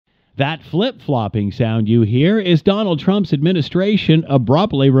That flip-flopping sound you hear is Donald Trump's administration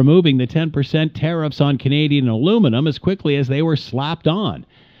abruptly removing the 10% tariffs on Canadian aluminum as quickly as they were slapped on.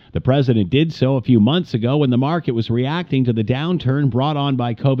 The president did so a few months ago when the market was reacting to the downturn brought on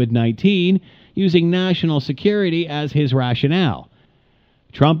by COVID-19, using national security as his rationale.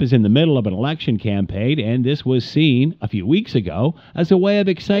 Trump is in the middle of an election campaign, and this was seen a few weeks ago as a way of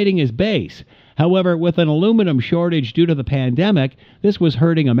exciting his base. However, with an aluminum shortage due to the pandemic, this was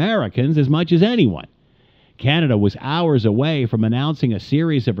hurting Americans as much as anyone. Canada was hours away from announcing a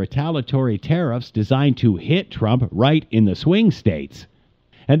series of retaliatory tariffs designed to hit Trump right in the swing states.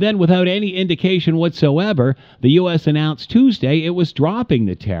 And then, without any indication whatsoever, the U.S. announced Tuesday it was dropping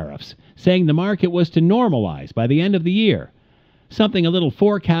the tariffs, saying the market was to normalize by the end of the year. Something a little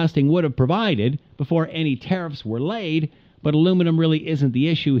forecasting would have provided before any tariffs were laid, but aluminum really isn't the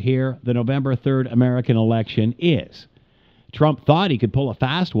issue here. The November 3rd American election is. Trump thought he could pull a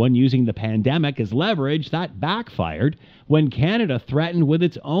fast one using the pandemic as leverage. That backfired when Canada threatened with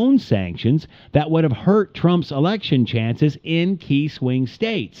its own sanctions that would have hurt Trump's election chances in key swing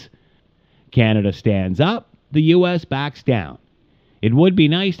states. Canada stands up, the U.S. backs down. It would be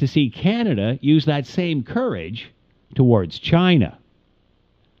nice to see Canada use that same courage towards China.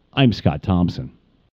 I'm Scott Thompson.